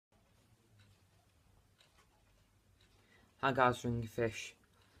Hi guys, Stringy Fish,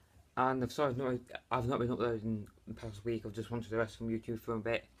 and I've not been uploading the past week. I've just wanted to rest from YouTube for a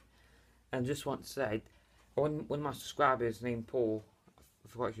bit, and just want to say, one of my subscribers named Paul, I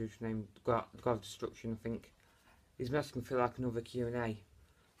forgot his name, God of Destruction, I think. He's been asking for like another Q&A,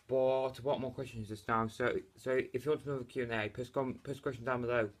 but what more questions this time? So if you want another Q&A, post a question down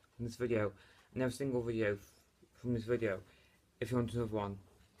below in this video, and every single video from this video, if you want another one,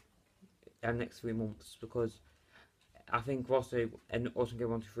 in the next 3 months, because I think also, and also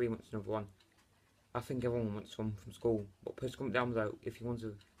go on to 3 months another one. I think everyone wants one from school, but please comment down below if you want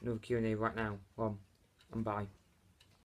another Q&A right now. And bye.